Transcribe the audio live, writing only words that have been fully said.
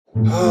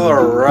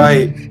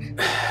Alright.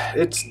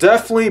 It's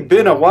definitely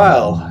been a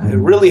while. It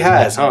really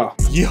has, huh?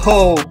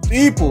 Yo,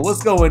 people,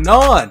 what's going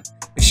on?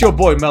 It's your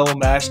boy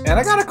MeloMash, and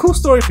I got a cool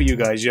story for you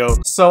guys, yo.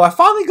 So I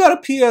finally got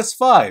a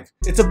PS5.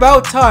 It's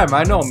about time,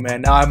 I know,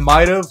 man. Now I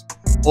might have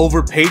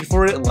overpaid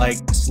for it, like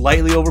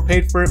slightly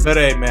overpaid for it, but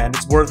hey, man,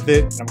 it's worth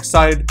it. I'm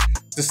excited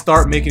to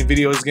start making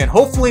videos again,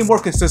 hopefully more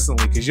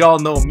consistently, because y'all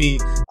know me,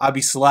 I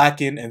be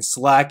slacking and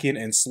slacking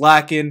and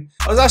slacking.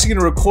 I was actually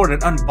gonna record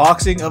an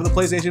unboxing of the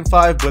PlayStation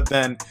 5, but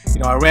then,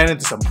 you know, I ran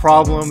into some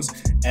problems,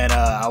 and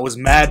I was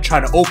mad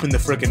trying to open the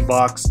freaking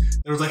box.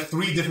 There was like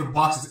 3 different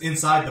boxes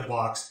inside the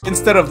box.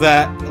 Instead of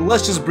that,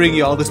 let's just bring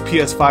y'all this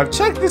PS5.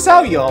 Check this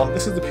out, y'all.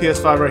 This is the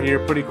PS5 right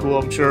here, pretty cool.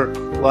 I'm sure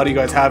a lot of you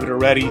guys have it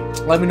already.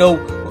 Let me know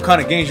what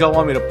kind of games y'all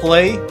want me to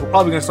play. We're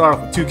probably gonna start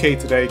off with 2K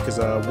today, because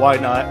why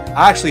not?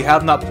 I actually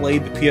have not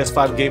played the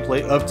PS5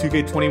 gameplay of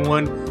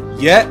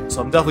 2K21 yet,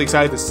 so I'm definitely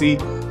excited to see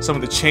some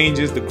of the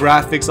changes, the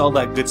graphics, all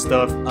that good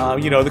stuff.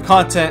 You know, the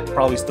content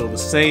probably still the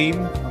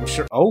same, I'm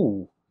sure.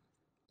 Oh,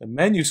 the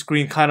menu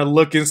screen kind of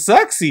looking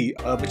sexy.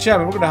 But yeah,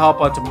 man, we're gonna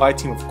hop onto my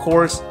team, of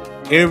course.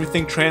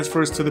 Everything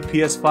transfers to the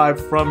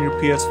PS5 from your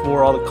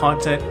PS4. All the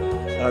content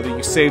that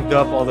you saved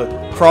up, all the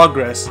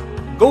progress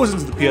goes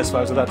into the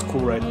PS5, so that's cool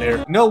right there.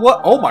 You know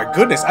what? Oh my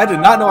goodness, I did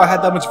not know I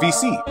had that much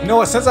VC. You know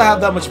what? Since I have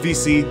that much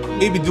VC,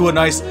 maybe do a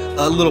nice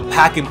little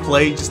pack and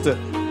play just to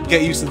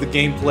get used to the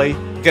gameplay,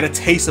 get a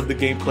taste of the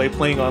gameplay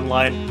playing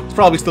online. It's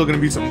probably still gonna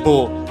be some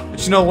bull.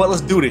 But you know what?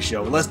 Let's do this,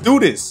 yo. Let's do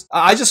this.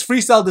 I just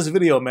freestyled this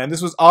video, man.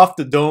 This was off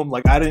the dome.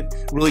 Like, I didn't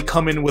really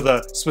come in with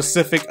a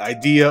specific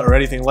idea or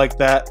anything like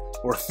that,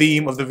 or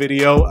theme of the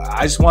video.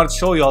 I just wanted to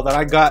show y'all that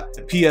I got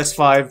the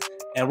PS5,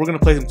 and we're gonna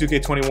play some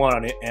 2K21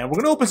 on it, and we're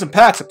gonna open some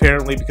packs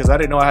apparently, because I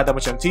didn't know I had that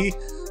much MT.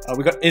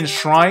 We got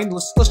Enshrined.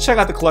 Let's check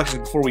out the collection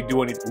before we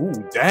do anything.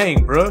 Ooh,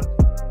 dang, bruh.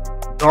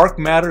 Dark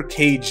Matter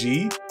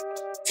KG.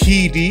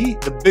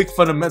 TD, the big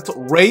fundamental,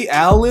 Ray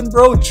Allen,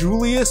 bro,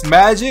 Julius,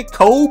 Magic,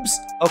 Cobes.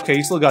 Okay,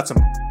 you still got some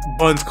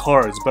Buns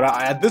cards, but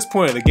at this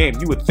point of the game,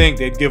 you would think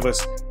they'd give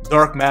us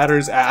Dark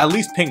Matters, at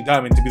least Pink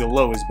Diamond to be the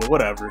lowest, but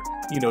whatever.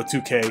 You know,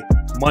 2K,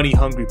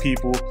 money-hungry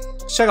people.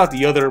 Let's check out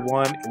the other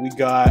one. We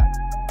got,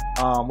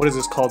 what is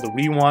this called? The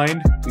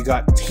Rewind. We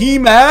got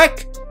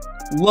T-Mac,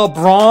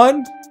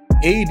 LeBron,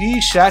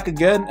 AD, Shaq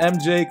again,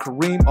 MJ,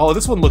 Kareem. Oh,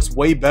 this one looks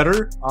way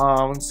better.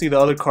 Let's see the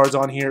other cards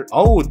on here.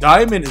 Oh,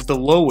 Diamond is the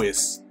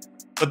lowest,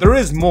 but there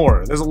is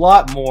more. There's a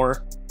lot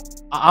more.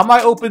 I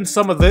might open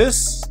some of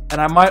this,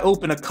 and I might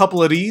open a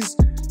couple of these,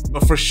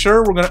 but for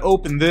sure we're gonna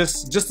open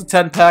this. Just a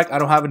 10-pack. I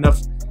don't have enough.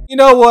 You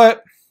know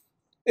what?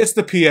 It's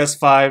the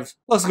PS5.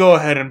 Let's go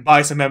ahead and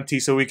buy some MT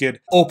so we could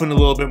open a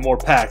little bit more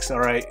packs,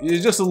 alright?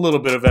 Just a little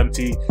bit of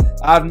MT.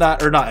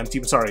 Not MT,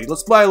 I'm sorry.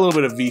 Let's buy a little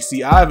bit of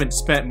VC. I haven't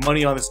spent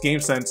money on this game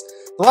since...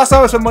 The last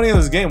time I spent money on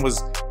this game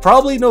was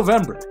probably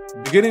November.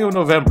 Beginning of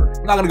November.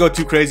 I'm not gonna go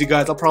too crazy,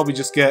 guys. I'll probably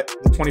just get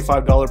the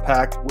 $25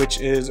 pack,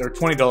 which is... Or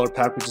 $20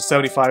 pack, which is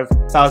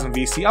 75,000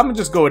 VC. I'm gonna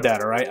just go with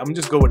that, alright? I'm gonna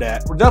just go with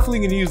that. We're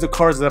definitely gonna use the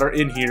cards that are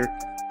in here.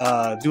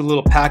 Do a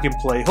little pack and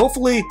play.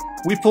 Hopefully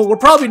we pull. We're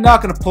probably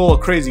not going to pull a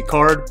crazy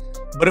card,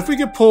 but if we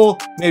could pull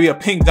maybe a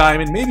Pink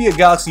Diamond, maybe a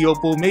Galaxy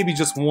Opal, maybe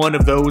just one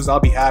of those, I'll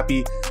be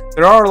happy.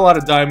 There are a lot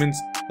of diamonds.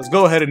 Let's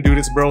go ahead and do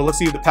this, bro. Let's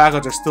see if the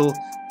packages are still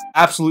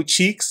absolute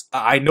cheeks.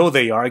 I know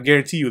they are. I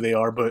guarantee you they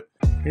are, but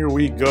here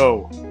we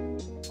go.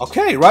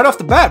 Okay, right off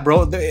the bat,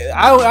 bro.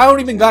 I don't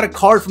even got a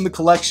card from the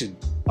collection.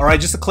 All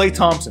right, just a Klay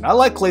Thompson. I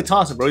like Klay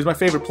Thompson, bro. He's my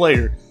favorite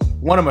player.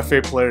 One of my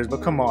favorite players,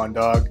 but come on,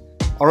 dog.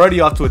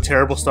 Already off to a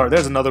terrible start.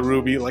 There's another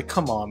Ruby. Like,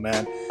 come on,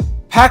 man.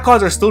 Pack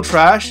cards are still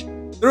trash.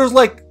 There's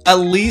like at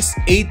least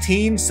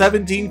 18,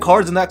 17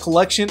 cards in that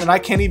collection, and I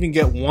can't even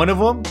get one of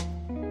them?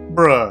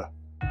 Bruh.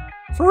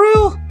 For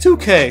real?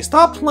 2K,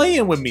 stop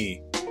playing with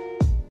me.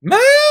 Man!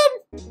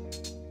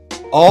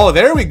 Oh,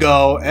 there we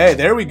go. Hey,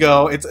 there we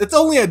go. It's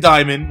only a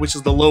diamond, which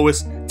is the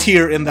lowest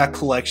tier in that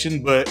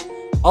collection, but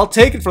I'll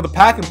take it for the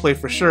pack and play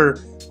for sure.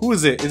 Who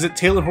is it? Is it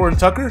Taylor Horton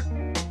Tucker?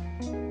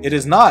 It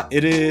is not.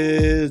 It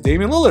is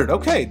Damian Lillard.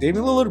 Okay,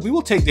 Damian Lillard. We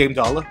will take Dame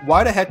Dollar.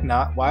 Why the heck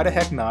not? Why the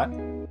heck not?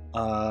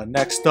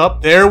 Next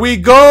up. There we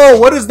go.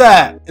 What is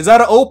that? Is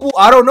that an opal?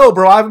 I don't know,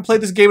 bro. I haven't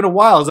played this game in a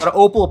while. Is that an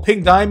opal, a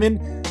pink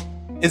diamond?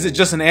 Is it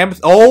just an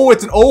amethyst? Oh,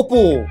 it's an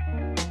opal.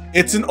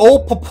 It's an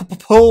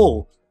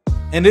opal.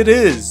 And it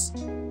is.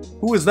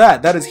 Who is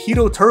that? That is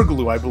Hito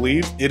Turkoglu, I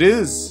believe. It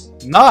is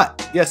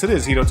not. Yes, it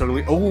is Hito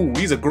Turkoglu. Oh,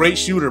 he's a great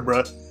shooter,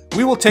 bro.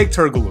 We will take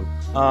Turkoglu.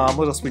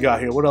 What else we got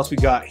here? What else we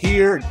got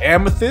here?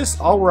 Amethyst.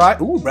 All right.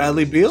 Ooh,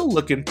 Bradley Beal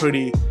looking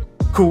pretty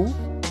cool.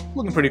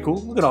 Looking pretty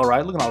cool. Looking all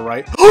right. Looking all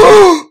right.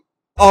 Oh,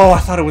 I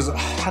thought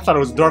it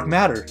was Dark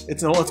Matter.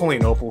 It's only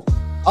an opal.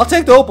 I'll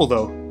take the opal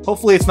though.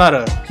 Hopefully it's not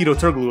a Hito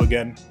Turkoglu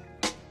again.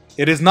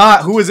 It is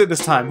not. Who is it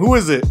this time? Who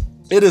is it?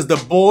 It is the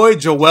boy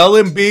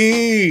Joel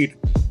Embiid.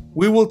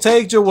 We will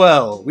take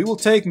Joel. We will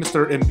take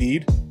Mr.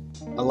 Embiid.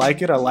 I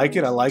like it. I like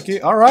it. I like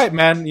it. All right,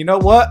 man. You know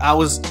what? I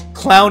was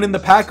clowning the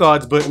pack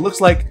odds, but it looks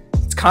like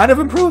it's kind of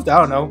improved. I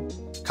don't know.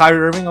 Kyrie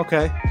Irving.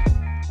 Okay.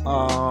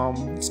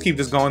 Let's keep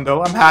this going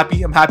though. I'm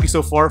happy. I'm happy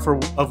so far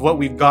of what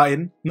we've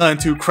gotten. Nothing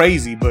too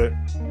crazy, but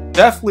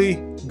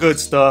definitely good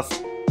stuff.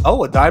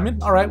 Oh, a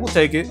diamond. All right, we'll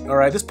take it. All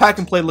right, this pack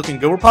and play looking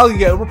good. We're probably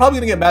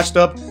gonna get matched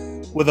up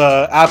with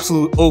a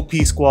absolute OP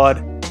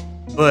squad.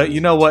 But you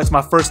know what? It's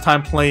my first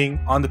time playing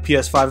on the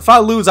PS5. If I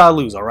lose, I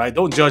lose. All right,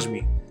 don't judge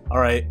me. All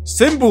right,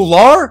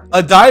 Simbular,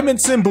 a diamond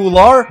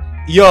Simbular.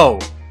 Yo,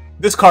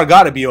 this card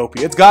gotta be OP.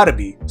 It's gotta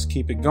be. Let's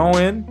keep it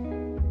going.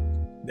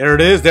 There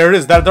it is. There it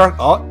is. That dark.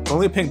 Oh, it's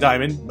only a pink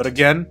diamond. But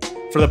again,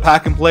 for the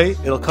pack and play,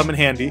 it'll come in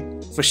handy.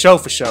 For show,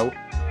 for show.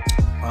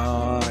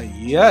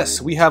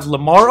 Yes, we have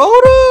Lamar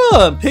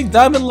Odom. Pink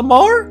diamond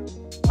Lamar.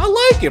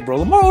 I like it, bro.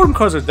 Lamar Odom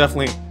cards are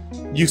definitely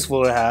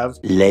useful to have.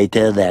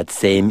 Later that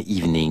same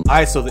evening.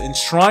 Alright, so the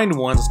enshrined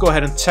ones. Let's go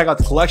ahead and check out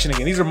the collection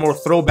again. These are more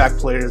throwback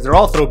players. They're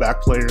all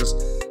throwback players.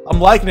 I'm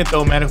liking it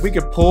though, man. If we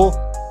could pull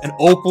an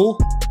opal,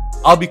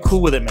 I'll be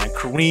cool with it, man.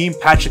 Kareem,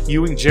 Patrick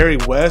Ewing, Jerry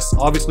West.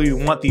 Obviously,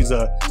 we want these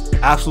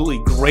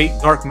absolutely great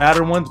dark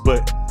matter ones,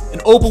 but an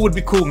opal would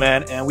be cool,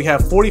 man. And we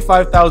have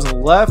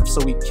 45,000 left,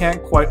 so we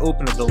can't quite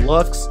open a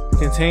deluxe.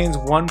 Contains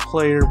one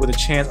player with a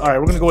chance. All right,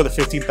 we're gonna go with a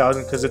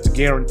 15,000 because it's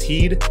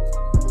guaranteed.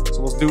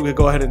 So let's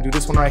go ahead and do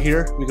this one right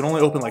here. We can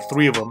only open like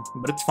 3 of them,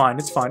 but it's fine.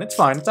 It's fine. It's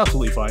fine. It's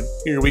absolutely fine.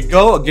 Here we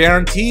go. A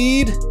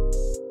guaranteed.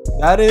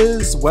 That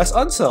is Wes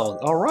Unseld.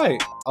 All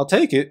right, I'll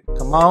take it.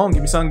 Come on,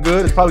 give me something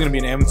good. It's probably gonna be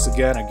an amethyst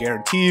again. I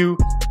guarantee you.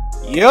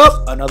 Yep,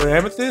 another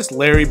amethyst.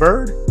 Larry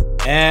Bird.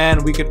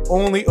 And we can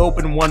only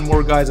open one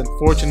more, guys.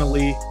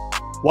 Unfortunately,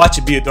 watch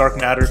it be a dark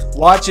matter.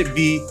 Watch it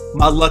be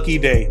my lucky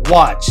day.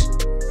 Watch.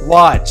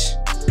 Watch.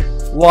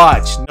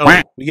 Watch.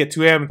 No, we get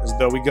 2 amethysts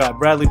though. We got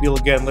Bradley Beal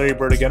again, Larry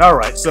Bird again. All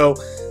right, so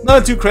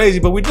nothing too crazy,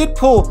 but we did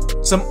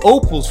pull some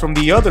opals from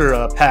the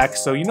other pack.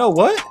 So you know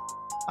what?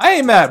 I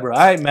ain't mad, bro.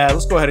 I ain't mad.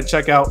 Let's go ahead and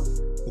check out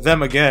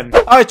them again.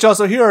 All right, y'all.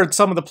 So here are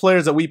some of the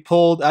players that we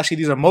pulled. Actually,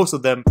 these are most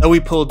of them that we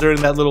pulled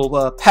during that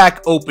little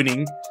pack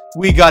opening.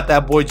 We got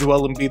that boy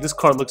Joel Embiid. This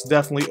card looks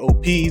definitely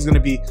OP. He's going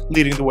to be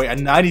leading the way. A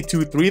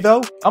 92-3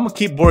 though. I'm going to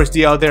keep Boris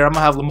D out there. I'm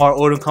going to have Lamar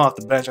Odom come off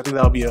the bench. I think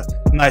that'll be a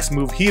nice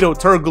move. Hito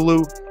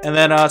Turkoglu. And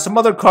then some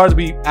other cards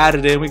we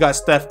added in. We got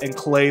Steph and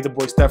Clay, the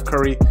boy Steph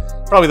Curry.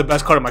 Probably the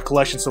best card in my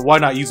collection, so why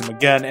not use him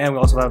again? And we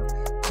also have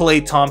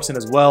Klay Thompson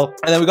as well.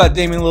 And then we got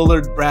Damian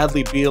Lillard,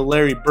 Bradley Beal,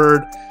 Larry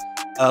Bird,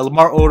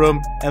 Lamar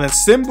Odom, and then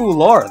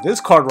Simbular. This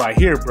card right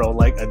here, bro.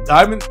 Like a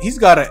diamond. He's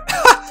got a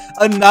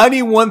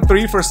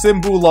 91-3 for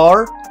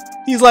Simbular.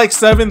 He's like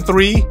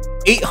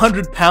 7'3",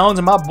 800 pounds,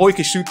 and my boy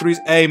can shoot threes.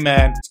 Hey,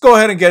 man, let's go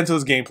ahead and get into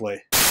this gameplay.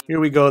 Here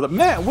we go.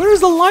 Man,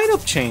 where's the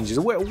lineup changes?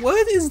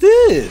 What is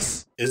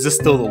this? Is this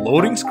still the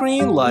loading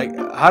screen? Like,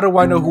 how do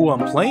I know who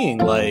I'm playing?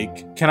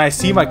 Like, can I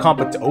see my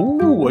competition?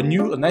 Oh, a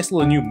nice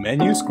little new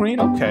menu screen.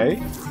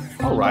 Okay.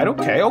 All right.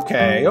 Okay.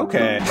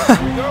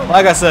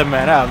 Like I said,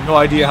 man, I have no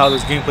idea how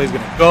this gameplay is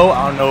gonna go.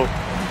 I don't know.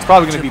 It's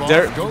probably gonna be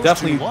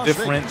definitely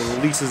different, the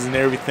releases and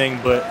everything,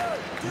 but.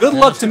 Good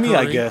luck to me,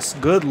 I guess.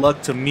 Good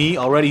luck to me.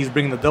 Already he's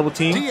bringing the double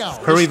team.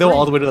 Curry, though,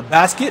 all the way to the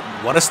basket.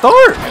 What a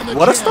start.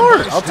 What a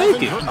start. I'll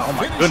take it. Oh,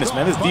 my goodness,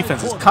 man. This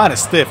defense is kind of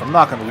stiff. I'm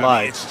not going to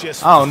lie.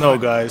 I don't know,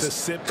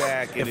 guys.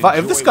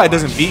 If this guy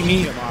doesn't beat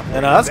me,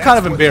 then that's kind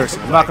of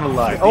embarrassing. I'm not going to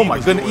lie. Oh,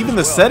 my goodness. Even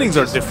the settings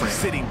are different.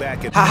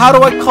 How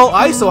do I call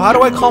ISO? How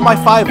do I call my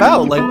 5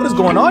 out? Like, what is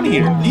going on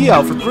here? D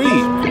out for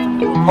 3.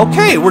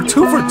 Okay, we're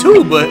 2 for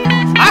 2, but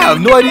I have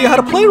no idea how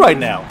to play right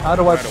now. How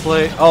do I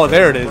play? Oh,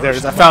 there it is. There it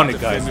is. I found it,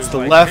 guys. It's the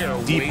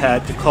left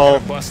D-pad to call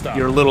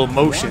your little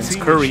motions.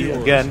 Curry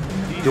again.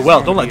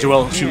 Joel, don't let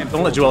Joel shoot.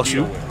 Don't let Joel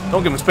shoot.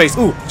 Don't give him space.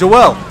 Ooh,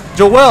 Joel.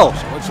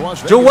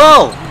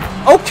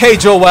 Okay,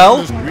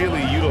 Joel.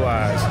 Really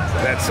utilize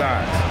that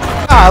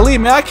size. Golly,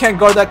 man, I can't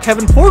guard that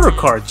Kevin Porter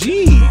card.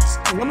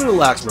 Jeez. Let me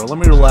relax, bro. Let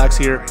me relax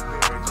here.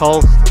 Call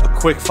a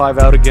quick 5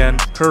 out again.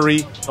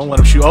 Curry, don't let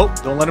him shoot. Oh,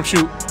 don't let him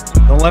shoot.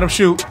 Don't let him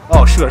shoot.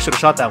 Oh, shoot, I should have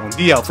shot that one.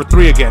 D out for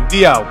 3 again.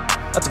 D out.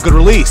 That's a good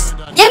release.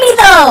 Give me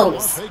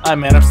those! Alright,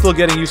 man, I'm still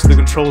getting used to the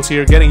controls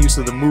here, getting used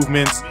to the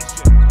movements.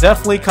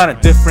 Definitely kind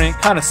of different,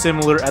 kind of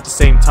similar at the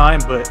same time,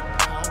 but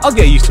I'll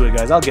get used to it,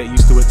 guys. I'll get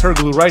used to it.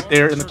 Turkoglu right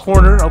there in the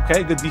corner.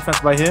 Okay, good defense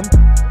by him.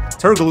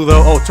 Turkoglu,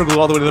 though. Oh, Turkoglu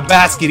all the way to the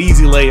basket.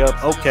 Easy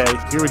layup. Okay,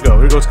 here we go.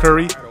 Here goes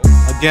Curry.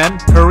 Again,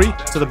 Curry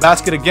to the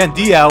basket again.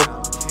 D out.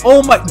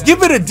 Oh, my.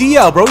 Give it a D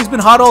out, bro. He's been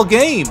hot all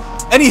game.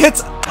 And he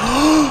hits.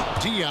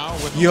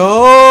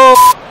 Yo.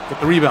 Get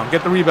the rebound.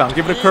 Get the rebound.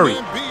 Give it to Curry.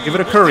 Give it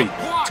to Curry.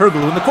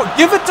 Turkoglu in the court.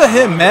 Give it to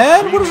him,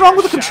 man. What is wrong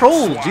with the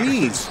control?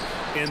 Jeez.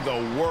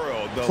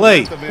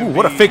 Clay. Ooh,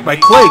 what a fake by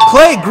Clay.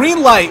 Clay,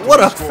 green light.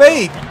 What a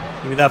fake.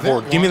 Give me that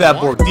board. Give me that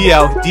board.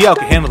 D-out. D-out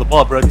can handle the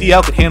ball, bro.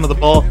 D-out can handle the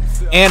ball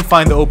and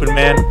find the open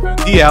man.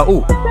 D-out.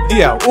 Ooh.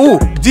 D-out. Ooh.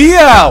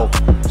 D-out.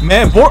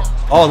 Man,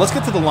 oh, let's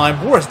get to the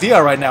line. Boris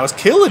D-out right now is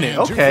killing it.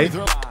 Okay.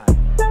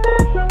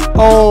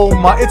 Oh,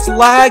 my. It's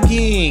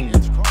lagging.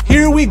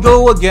 Here we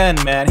go again,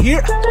 man.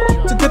 Here.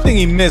 It's a good thing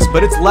he missed,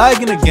 but it's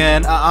lagging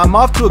again. I'm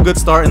off to a good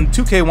start, and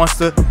 2K wants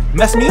to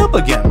mess me up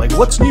again. Like,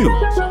 what's new?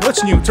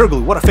 What's new?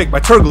 Turkoglu. What a fake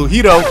by Turkoglu.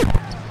 Hito.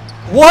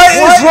 What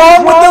is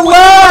wrong with the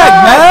lag,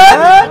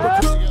 man?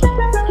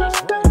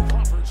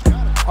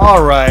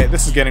 Alright,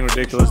 this is getting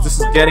ridiculous. This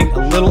is getting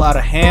a little out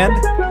of hand.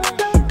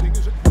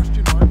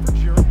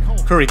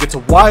 Curry gets a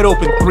wide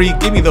open 3.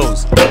 Give me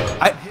those.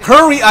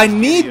 Curry, I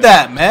need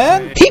that,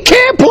 man. He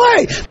can't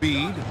play.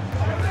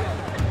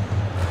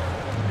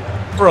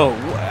 Bro,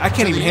 I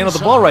can't even handle the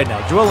ball right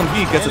now. Joel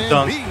Embiid gets a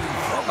dunk.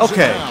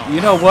 Okay,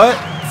 you know what?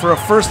 For a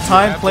first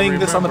time playing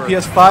this on the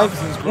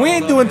PS5, we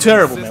ain't doing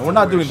terrible, man. We're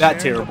not doing that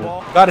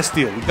terrible. Gotta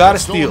steal. We gotta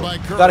steal. We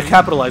gotta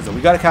capitalize, though.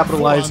 We gotta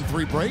capitalize.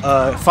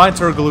 Find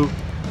Turgaloo.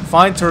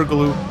 Find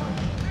Turgaloo.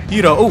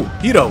 Hito. Oh,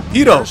 Hito.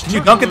 Can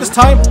you dunk it this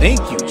time? Thank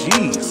you.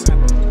 Jeez.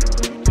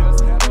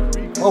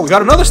 Oh, we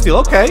got another steal.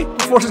 Okay.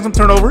 We're forcing some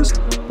turnovers.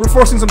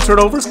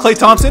 Klay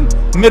Thompson.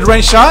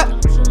 Mid-range shot.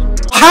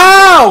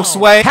 How,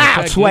 Sway?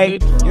 How, Sway?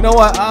 You know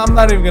what? I'm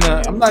not even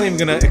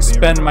gonna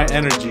expend my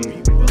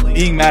energy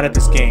being mad at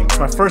this game. It's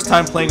my first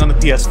time playing on the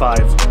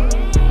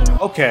PS5.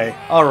 Okay.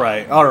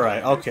 Alright.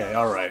 Okay,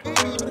 alright.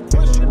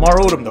 Lamar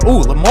Odom though.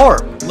 Ooh,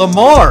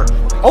 Lamar!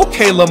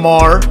 Okay,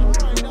 Lamar.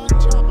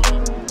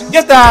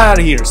 Get that out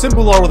of here.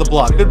 Simbular with a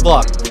block. Good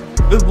block.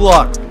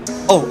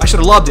 Oh, I should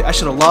have lobbed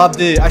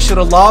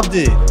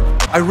it.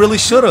 I really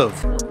should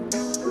have.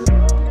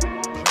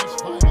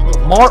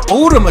 Lamar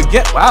Odom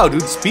again. Wow,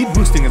 dude, speed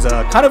boosting is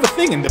kind of a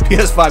thing in the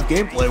PS5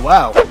 gameplay.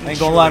 Wow. I ain't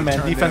gonna lie,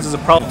 man. Defense is a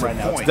problem right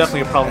now. It's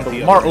definitely a problem, but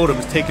Lamar Odom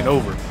is taking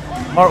over.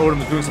 Lamar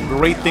Odom is doing some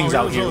great things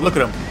out here. Look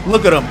at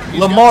him.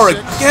 Lamar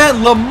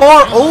again.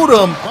 Lamar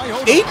Odom.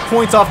 8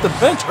 points off the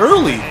bench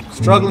early.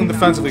 Struggling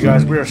defensively,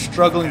 guys. We are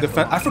struggling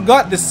defensively. I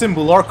forgot this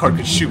Simbular card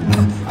could shoot.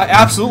 I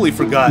absolutely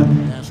forgot.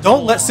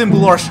 Don't let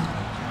Simbular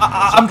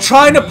I'm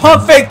trying to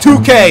pump fake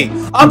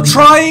 2K. I'm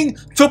trying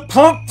to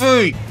pump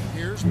fake.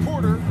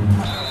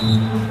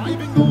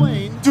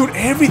 Dude,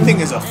 everything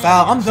is a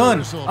foul. I'm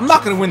done. I'm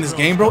not going to win this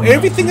game, bro.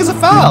 Everything is a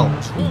foul.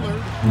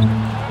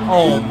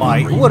 Oh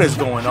my, what is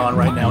going on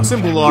right now?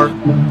 Simbular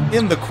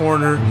in the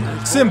corner.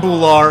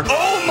 Simbular.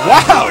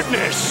 Wow,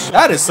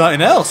 that is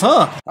something else,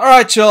 huh?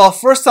 Alright, y'all.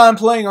 First time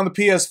playing on the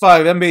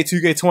PS5, NBA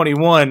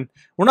 2K21.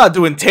 We're not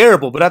doing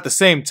terrible, but at the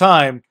same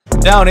time,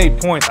 down 8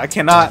 points. I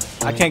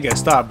can't get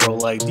stopped, bro.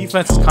 Like,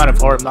 defense is kind of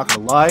hard, I'm not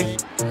gonna lie.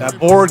 That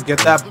board, get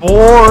that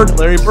board.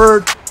 Larry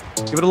Bird.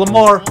 Give it to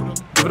Lamar.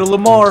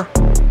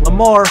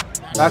 Lamar.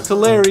 Back to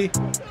Larry.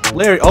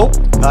 Oh,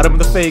 got him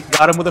with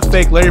a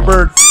fake. Larry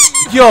Bird.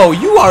 Yo,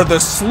 you are the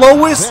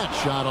slowest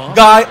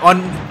guy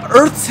on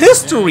Earth's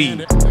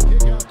history.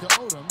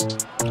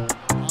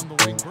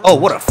 Oh,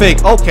 what a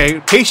fake. Okay,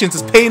 patience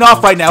is paying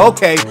off right now.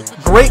 Okay,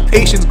 great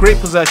patience, great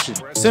possession.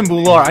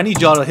 Simbular, I need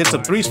y'all to hit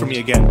some threes for me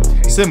again.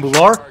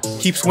 Simbular,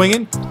 keep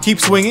swinging.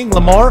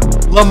 Lamar.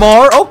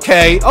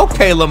 Okay,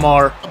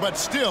 Lamar. But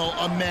still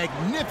a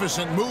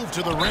magnificent move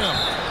to the rim.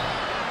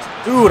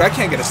 Dude, I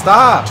can't get a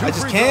stop. I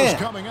just can't.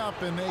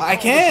 I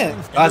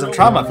can't. Guys, I'm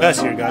trying my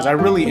best here, guys. I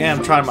really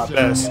am trying my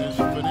best.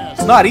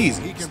 It's not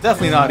easy. It's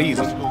definitely not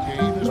easy.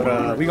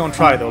 But we gonna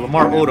try though.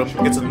 Lamar Odom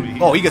gets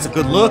he gets a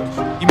good look.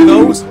 Give me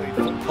those.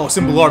 Oh,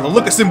 Simbular.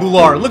 Look at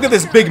Simbular. Look at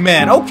this big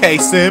man. Okay,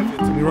 Sim.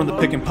 Let me run the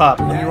pick and pop.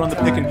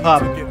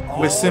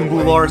 With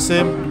Simbular.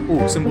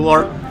 Ooh,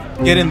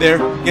 Simbular. Get in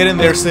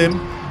there, Sim.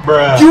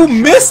 Bruh. You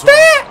missed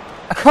that?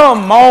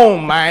 Come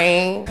on,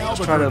 man.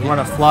 Let's try to run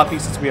a floppy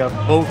since we have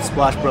both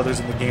Splash Brothers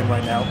in the game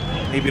right now.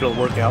 Maybe it'll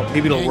work out.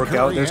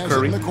 There's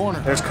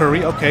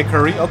Curry. Okay,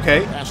 Curry.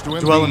 Okay.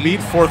 Joel Embiid,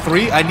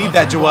 4-3. I need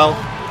that, Joel.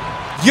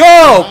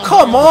 Yo,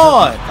 come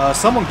on.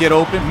 Someone get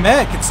open.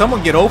 Man, can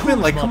someone get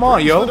open? Like, come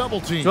on, yo.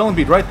 Joel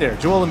Embiid right there.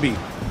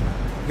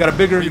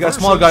 You got a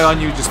smaller guy on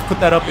you. Just put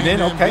that up and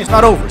in. Okay, it's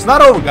not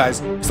over, guys.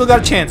 Still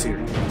got a chance here.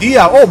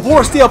 Diaw. Oh,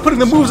 Boris Diaw putting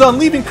the moves on,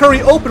 leaving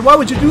Curry open. Why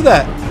would you do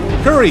that?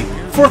 Curry,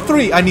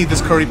 4-3. I need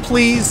this, Curry,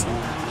 please.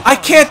 I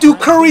can't do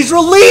Curry's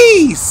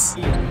release.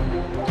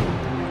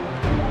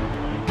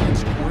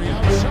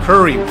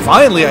 Curry.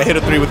 Finally, I hit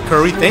a 3 with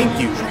Curry. Thank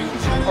you.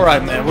 All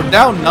right, man. We're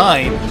down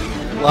 9.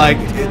 Like,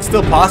 it's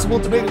still possible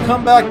to make a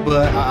comeback,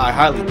 but I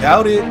highly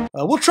doubt it.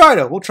 We'll try,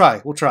 though. We'll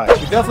try. We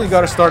definitely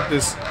got to start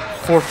this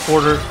fourth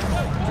quarter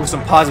with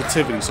some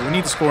positivity. So we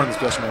need to score in this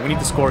question, man. We need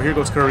to score. Here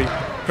goes Curry.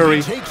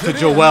 Curry to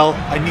Joel.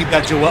 I need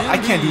that Joel. I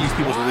can't do these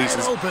people's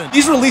releases.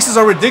 These releases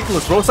are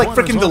ridiculous, bro. It's like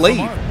freaking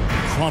delayed.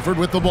 Crawford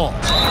with the ball.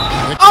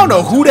 I don't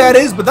know who that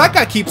is, but that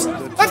guy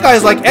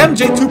is like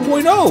MJ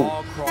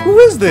 2.0. Who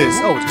is this?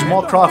 Oh, it's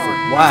Jamal Crawford.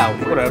 Wow.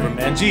 Whatever,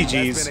 man.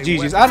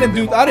 GG's. I didn't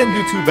do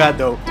too bad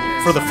though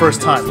for the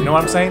first time. You know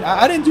what I'm saying?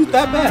 I didn't do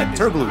that bad.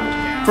 Turgaloo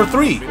for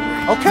 3.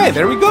 Okay,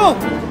 there we go.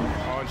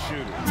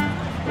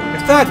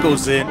 If that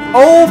goes in,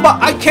 oh my!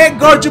 I can't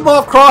guard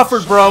Jamal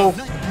Crawford, bro.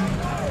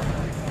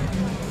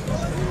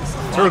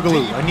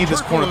 Turgaloo, I need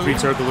this corner 3,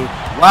 Turgaloo.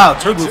 Wow,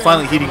 Turgaloo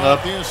finally heating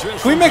up.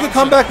 Can we make a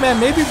comeback, man?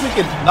 Maybe if we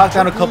can knock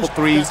down a couple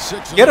threes,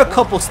 get a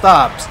couple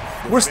stops.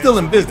 We're still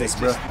in business,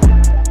 bro.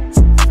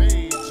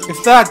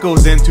 If that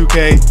goes in,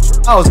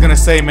 2K, I was gonna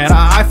say, man,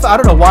 I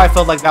don't know why I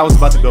felt like that was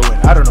about to go in.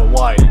 I don't know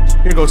why.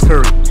 Here goes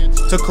Curry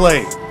to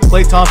Klay.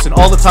 Klay Thompson,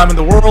 all the time in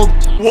the world.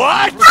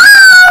 What?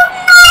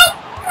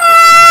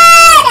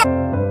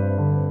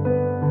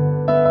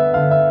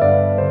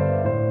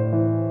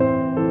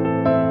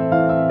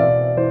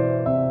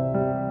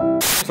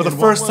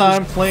 first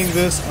time playing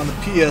this on the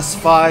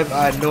PS5.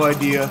 I had no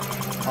idea.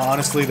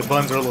 Honestly, the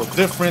buttons are a little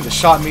different. The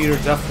shot meter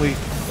definitely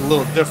a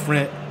little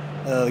different.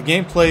 The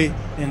gameplay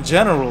in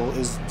general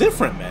is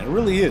different, man. It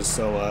really is.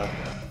 So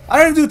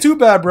I didn't do too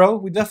bad, bro.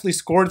 We definitely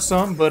scored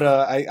some, but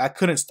I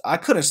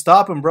couldn't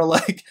stop him, bro.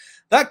 Like,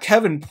 that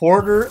Kevin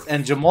Porter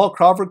and Jamal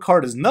Crawford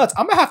card is nuts.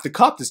 I'm gonna have to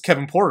cop this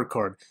Kevin Porter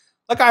card.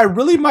 Like, I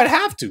really might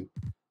have to,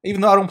 even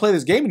though I don't play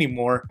this game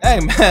anymore. Hey,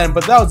 man,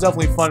 but that was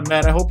definitely fun,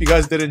 man. I hope you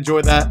guys did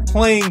enjoy that.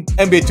 Playing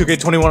NBA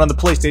 2K21 on the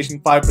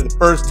PlayStation 5 for the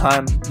first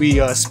time. We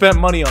spent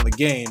money on the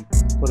game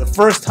for the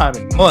first time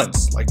in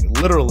months, like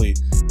literally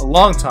a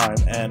long time.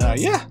 And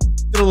yeah,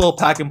 did a little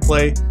pack and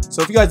play.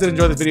 So if you guys did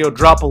enjoy the video,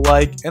 drop a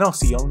like, and I'll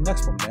see you on the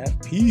next one, man.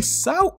 Peace out.